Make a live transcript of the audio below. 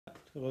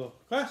Hello,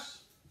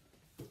 class.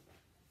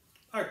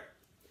 All right,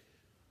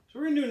 so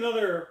we're going to do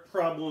another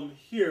problem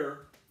here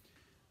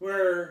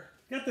where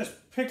we got this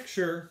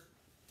picture.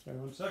 Sorry,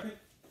 one second.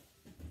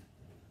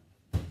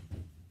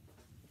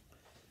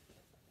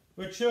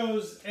 Which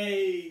shows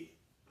a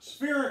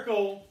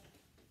spherical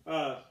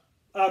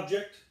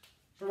object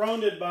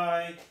surrounded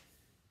by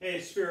a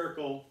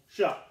spherical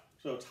shell.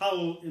 So it's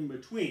hollow in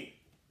between.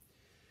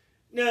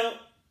 Now,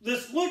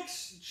 this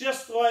looks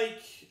just like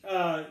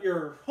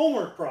your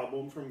homework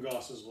problem from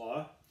Gauss's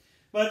law,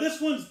 but this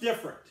one's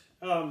different.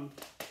 So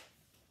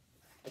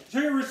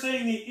here we're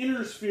saying the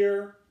inner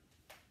sphere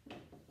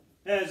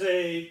has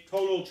a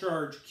total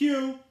charge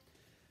Q.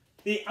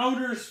 The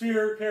outer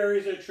sphere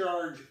carries a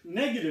charge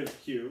negative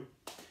Q.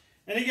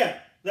 And again,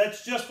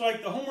 that's just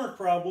like the homework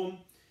problem,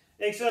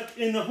 except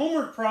in the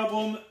homework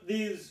problem,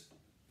 these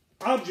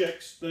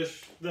objects,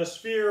 the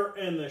sphere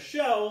and the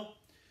shell,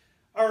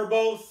 are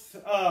both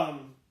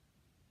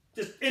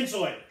just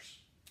insulators.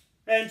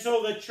 And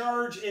so the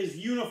charge is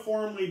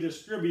uniformly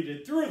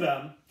distributed through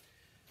them.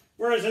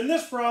 Whereas in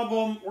this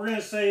problem, we're going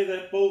to say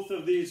that both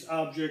of these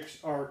objects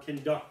are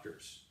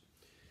conductors.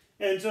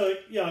 And so,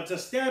 it's a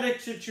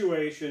static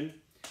situation.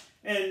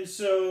 And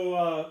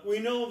so we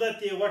know that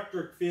the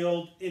electric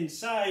field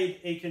inside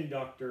a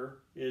conductor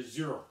is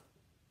 0.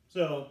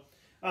 So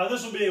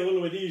this will be a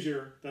little bit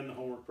easier than the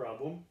homework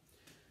problem.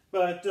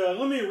 But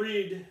let me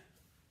read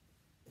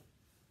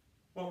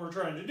what we're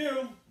trying to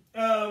do.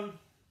 So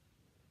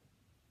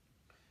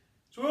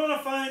we want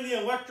to find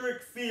the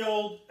electric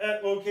field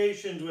at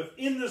locations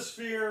within the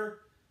sphere,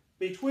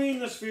 between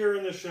the sphere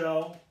and the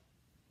shell,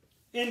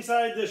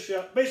 inside the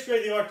shell,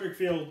 basically the electric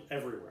field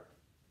everywhere.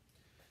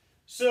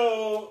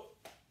 So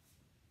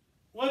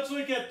let's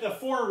look at the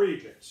 4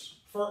 regions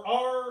for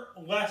R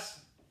less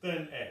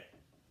than A.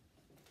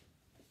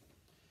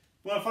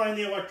 We want to find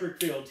the electric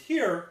field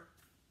here.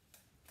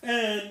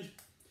 And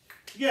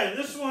again,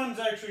 this one's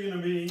actually going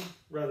to be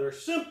rather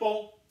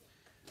simple.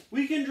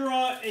 We can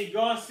draw a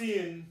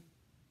Gaussian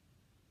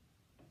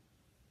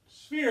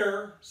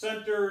sphere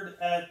centered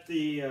at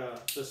the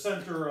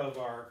center of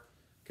our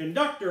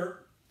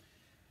conductor.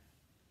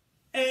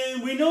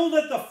 And we know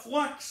that the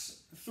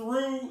flux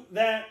through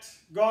that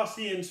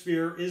Gaussian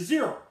sphere is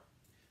 0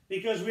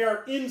 because we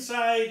are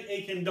inside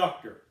a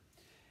conductor.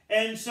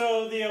 And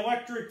so the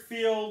electric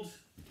field,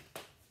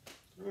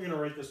 we're going to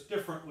write this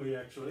differently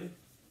actually.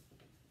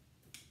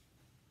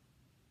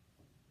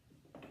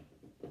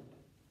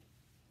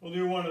 We'll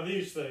do one of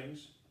these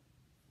things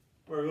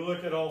where we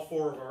look at all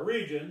 4 of our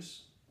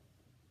regions.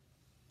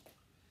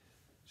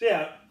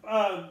 So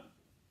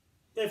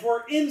if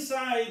we're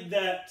inside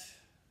that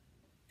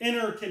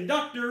inner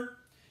conductor,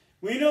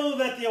 we know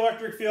that the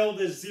electric field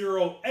is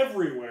 0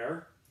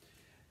 everywhere.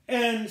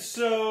 And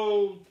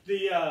so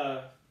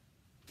the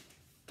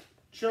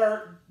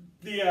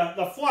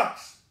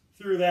flux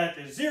through that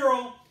is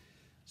 0.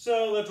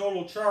 So the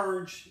total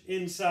charge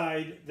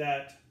inside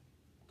that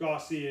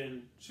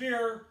Gaussian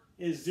sphere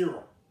is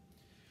 0.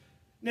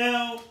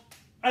 Now,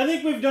 I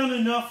think we've done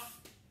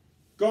enough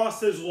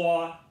Gauss's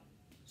law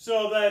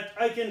so that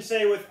I can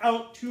say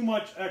without too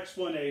much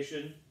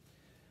explanation,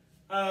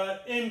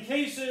 in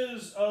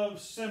cases of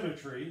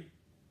symmetry,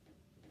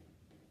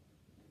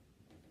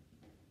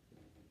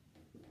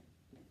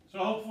 so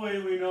hopefully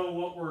we know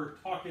what we're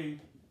talking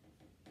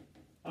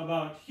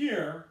about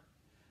here,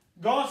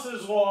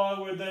 Gauss's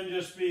law would then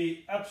just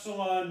be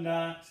epsilon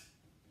naught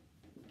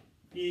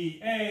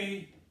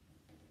EA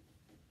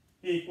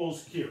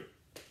equals Q.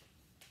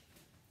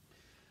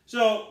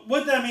 So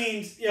what that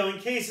means, in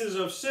cases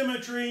of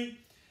symmetry,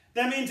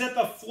 that means that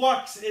the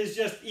flux is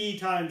just E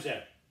times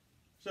A.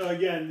 So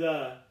again,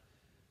 the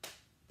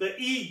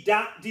E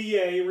dot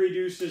dA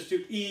reduces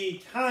to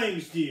E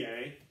times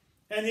dA,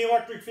 and the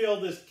electric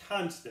field is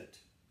constant.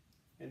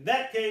 In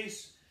that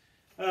case,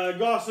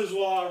 Gauss's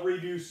law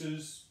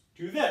reduces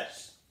to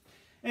this.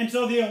 And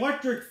so the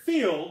electric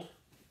field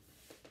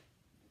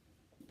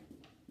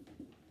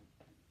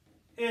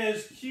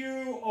is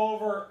Q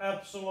over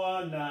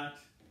epsilon naught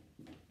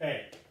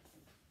A.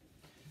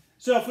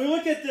 So if we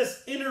look at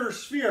this inner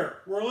sphere,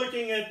 we're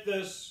looking at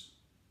this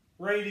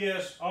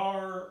radius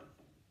R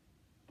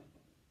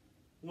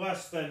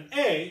less than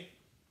A.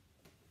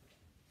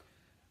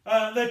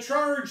 The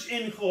charge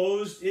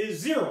enclosed is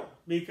 0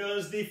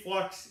 because the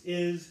flux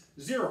is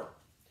 0.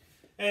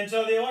 And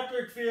so the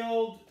electric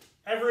field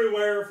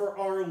everywhere for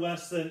R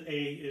less than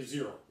A is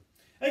 0.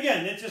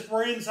 Again, it's just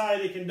we're inside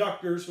a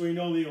conductor, so we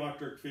know the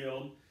electric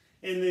field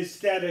in these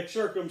static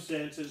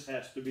circumstances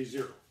has to be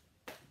 0.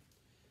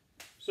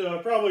 So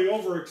I probably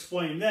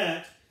over-explained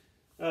that.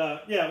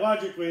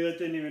 Logically that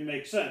didn't even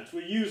make sense.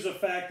 We use the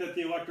fact that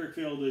the electric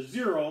field is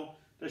 0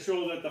 to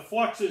show that the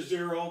flux is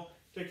 0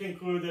 to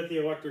conclude that the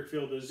electric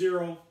field is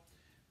 0.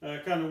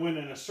 Kind of went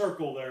in a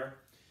circle there.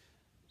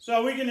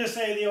 So we can just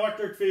say the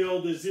electric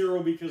field is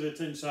 0 because it's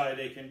inside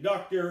a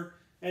conductor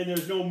and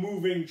there's no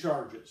moving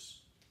charges.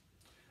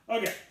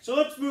 Okay, so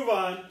let's move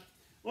on.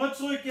 Let's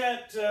look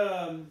at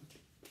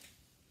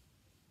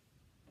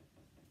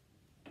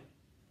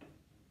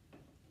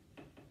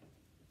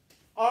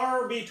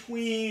are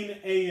between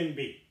A and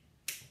B.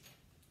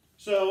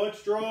 So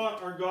let's draw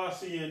our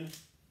Gaussian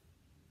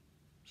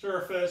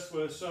surface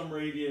with some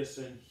radius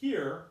in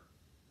here.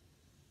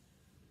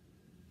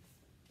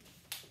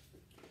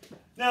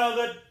 Now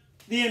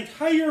the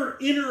entire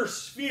inner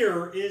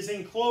sphere is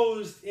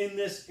enclosed in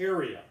this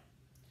area.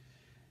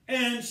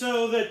 And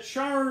so the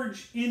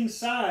charge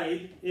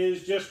inside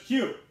is just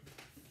Q.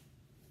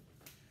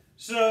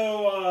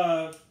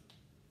 So,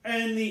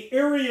 and the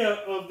area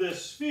of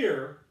this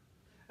sphere,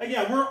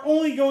 again, we're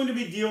only going to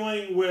be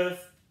dealing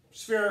with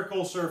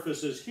spherical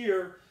surfaces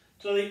here.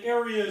 So the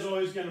area is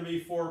always going to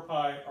be 4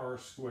 pi r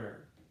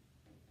squared.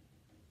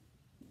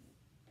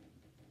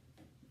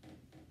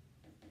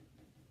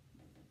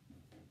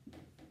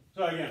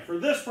 So again, for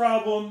this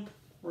problem,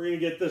 we're going to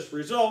get this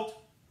result.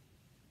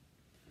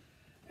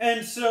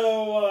 And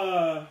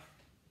so,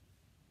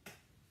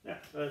 yeah,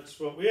 that's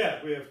what we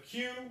have. We have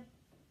Q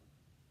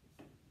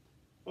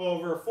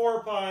over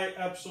 4 pi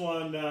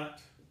epsilon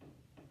naught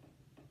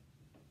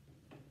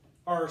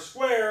r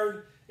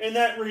squared in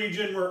that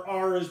region where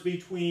r is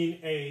between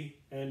A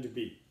and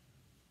B.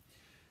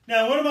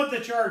 Now, what about the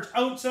charge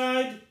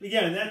outside?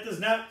 Again, that does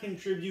not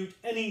contribute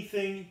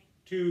anything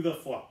to the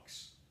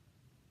flux.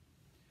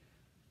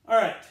 All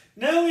right,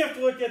 now we have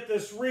to look at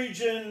this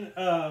region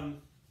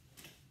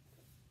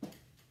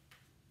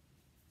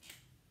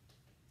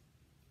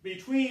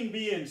between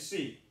B and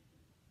C.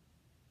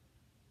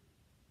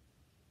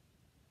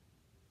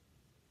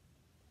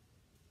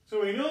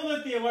 So we know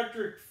that the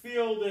electric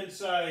field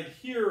inside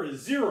here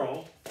is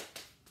 0.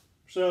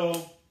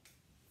 So,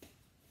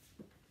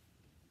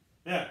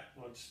 yeah,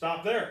 let's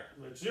stop there.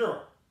 It's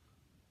 0.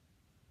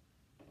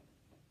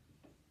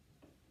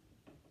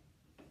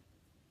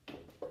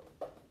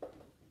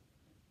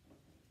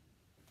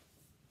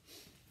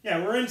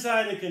 Yeah, we're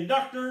inside a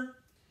conductor,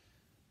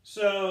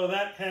 so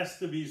that has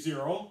to be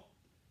 0.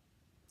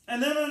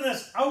 And then on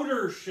this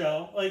outer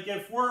shell, like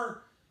if we're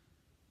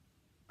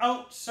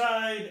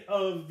outside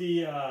of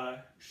the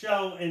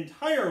shell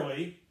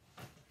entirely,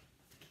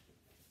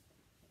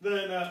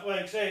 then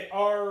like say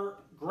R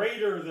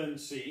greater than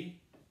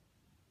C.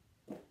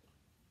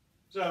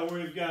 So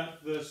we've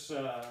got this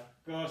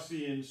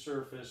Gaussian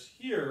surface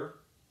here.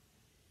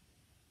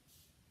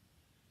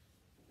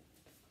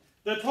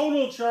 The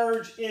total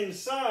charge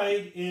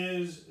inside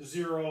is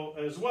 0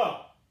 as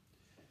well.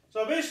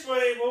 So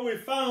basically what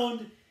we've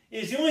found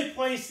is the only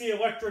place the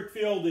electric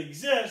field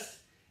exists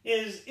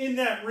is in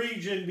that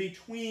region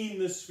between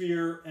the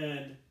sphere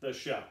and the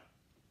shell.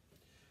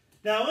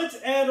 Now let's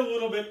add a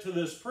little bit to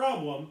this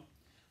problem.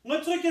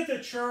 Let's look at the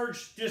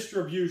charge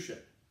distribution,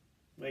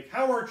 like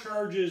how are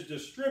charges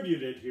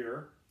distributed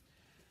here.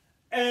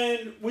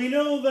 And we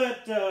know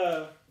that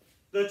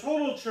the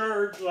total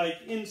charge,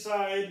 like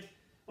inside,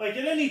 like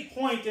at any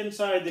point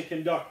inside the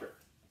conductor.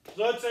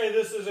 So let's say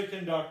this is a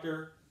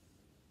conductor.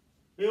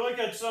 We look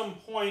at some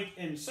point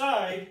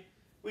inside.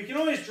 We can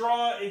always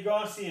draw a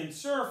Gaussian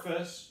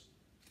surface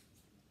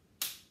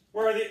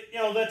where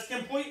that's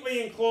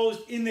completely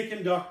enclosed in the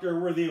conductor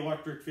where the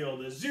electric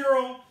field is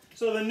 0.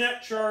 So the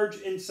net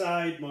charge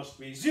inside must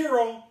be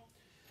 0.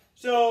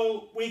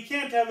 So we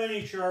can't have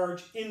any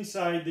charge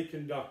inside the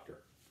conductor.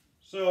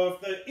 So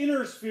if the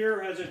inner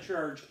sphere has a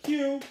charge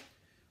Q,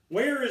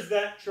 where is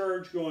that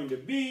charge going to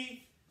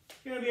be? It's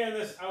going to be on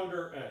this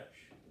outer edge.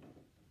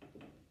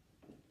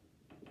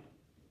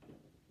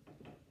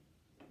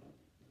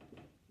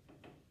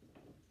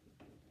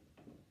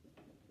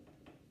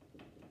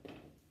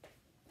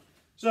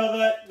 So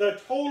that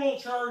the total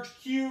charge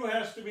Q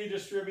has to be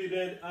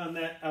distributed on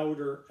that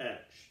outer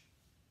edge.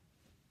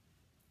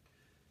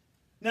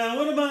 Now,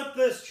 what about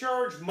this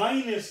charge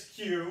minus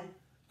Q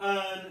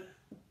on...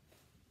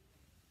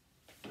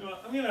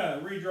 I'm going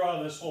to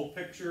redraw this whole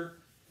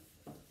picture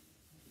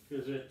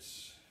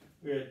because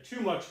we had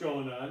too much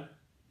going on.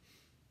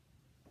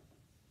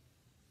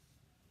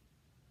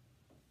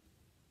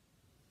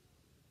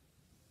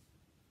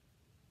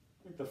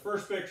 I think the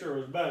first picture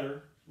was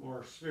better,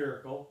 more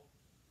spherical.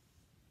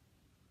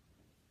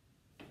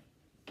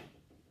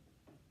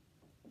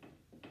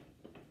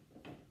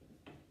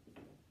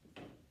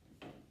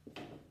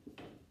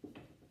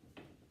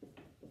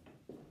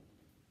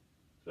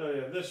 So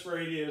yeah, this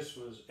radius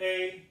was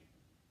A,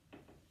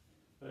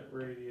 that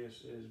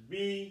radius is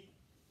B,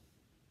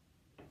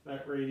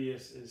 that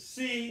radius is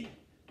C,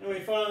 and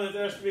we found that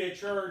there has to be a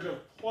charge of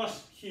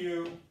plus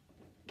Q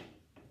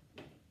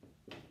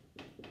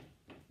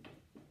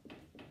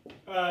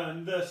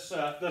on this,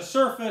 the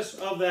surface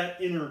of that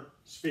inner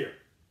sphere.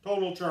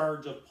 Total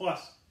charge of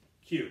plus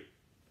Q.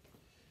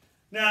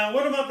 Now,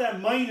 what about that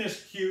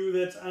minus Q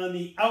that's on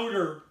the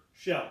outer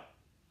shell?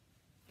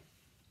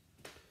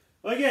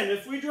 Well, again,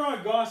 if we draw a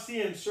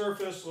Gaussian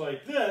surface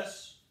like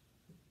this,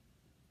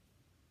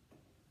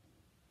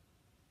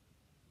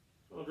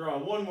 I'll draw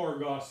one more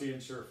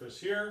Gaussian surface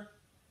here.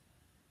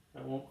 I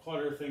won't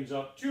clutter things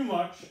up too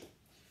much.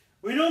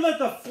 We know that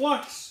the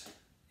flux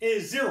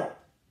is 0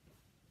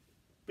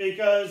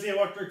 because the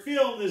electric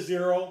field is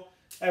 0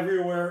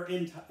 everywhere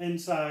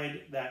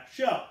inside that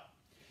shell.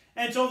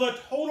 And so the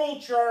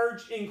total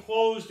charge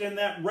enclosed in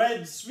that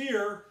red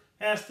sphere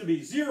has to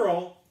be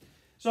 0.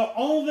 So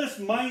all this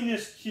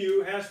minus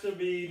q has to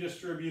be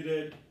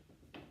distributed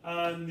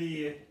on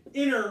the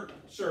inner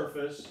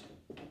surface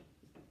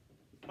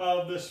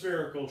of the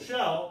spherical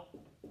shell.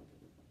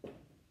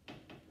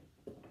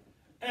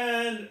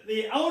 And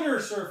the outer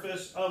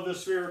surface of the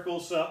spherical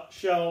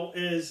shell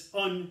is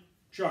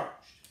uncharged.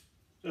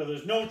 So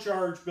there's no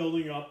charge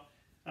building up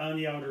on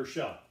the outer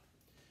shell.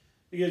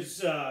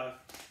 Because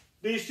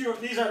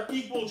these are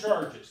equal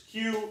charges,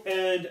 q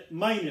and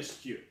minus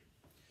q.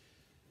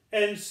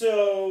 And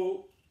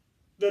so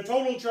the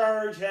total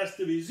charge has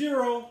to be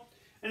 0.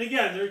 And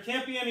again, there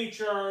can't be any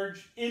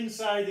charge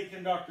inside the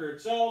conductor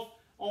itself,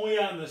 only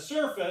on the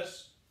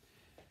surface.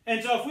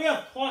 And so if we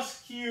have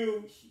plus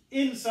q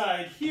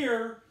inside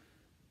here,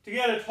 to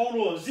get a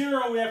total of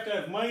 0, we have to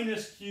have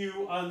minus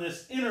q on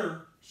this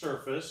inner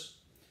surface.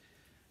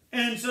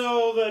 And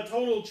so the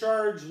total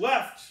charge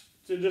left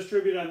to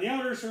distribute on the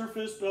outer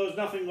surface, there's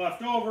nothing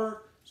left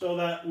over, so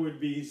that would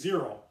be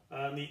 0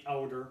 on the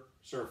outer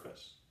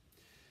surface.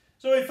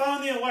 So we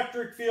found the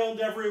electric field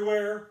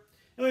everywhere,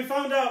 and we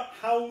found out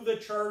how the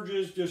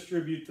charges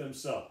distribute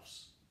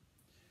themselves.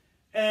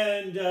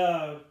 And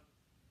yeah,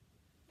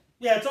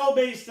 it's all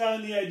based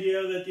on the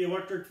idea that the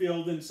electric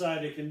field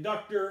inside a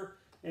conductor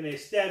in a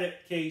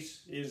static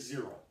case is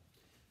 0.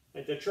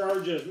 Like the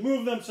charges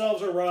move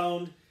themselves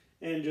around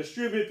and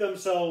distribute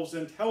themselves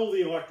until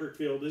the electric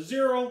field is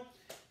 0,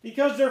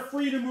 because they're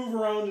free to move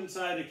around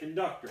inside a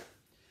conductor.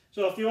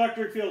 So if the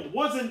electric field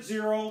wasn't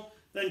 0,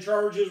 then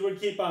charges would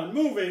keep on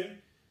moving,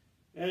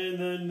 and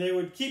then they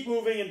would keep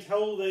moving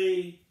until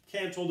they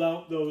canceled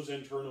out those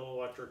internal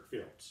electric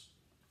fields.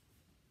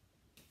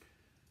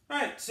 All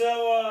right,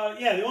 so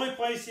yeah, the only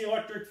place the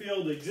electric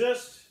field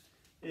exists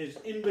is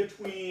in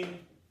between.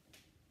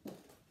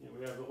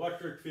 We have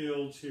electric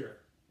fields here,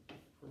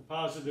 from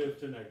positive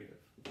to negative.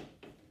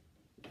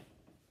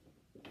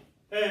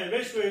 And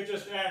basically it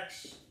just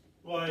acts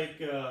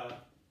like,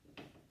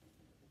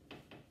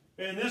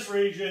 in this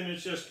region,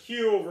 it's just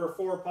q over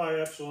 4 pi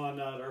epsilon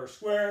naught r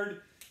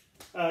squared,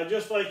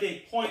 just like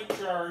a point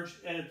charge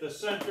at the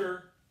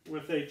center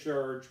with a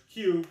charge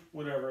q,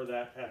 whatever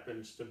that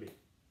happens to be.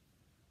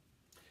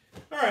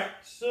 All right,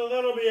 so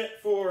that'll be it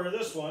for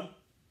this one.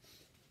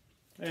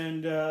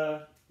 And yeah,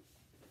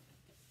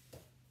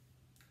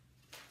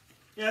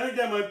 I think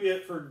that might be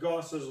it for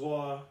Gauss's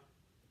law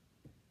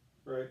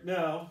right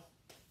now.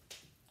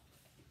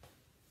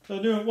 So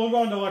we'll go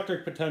on to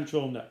electric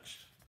potential next.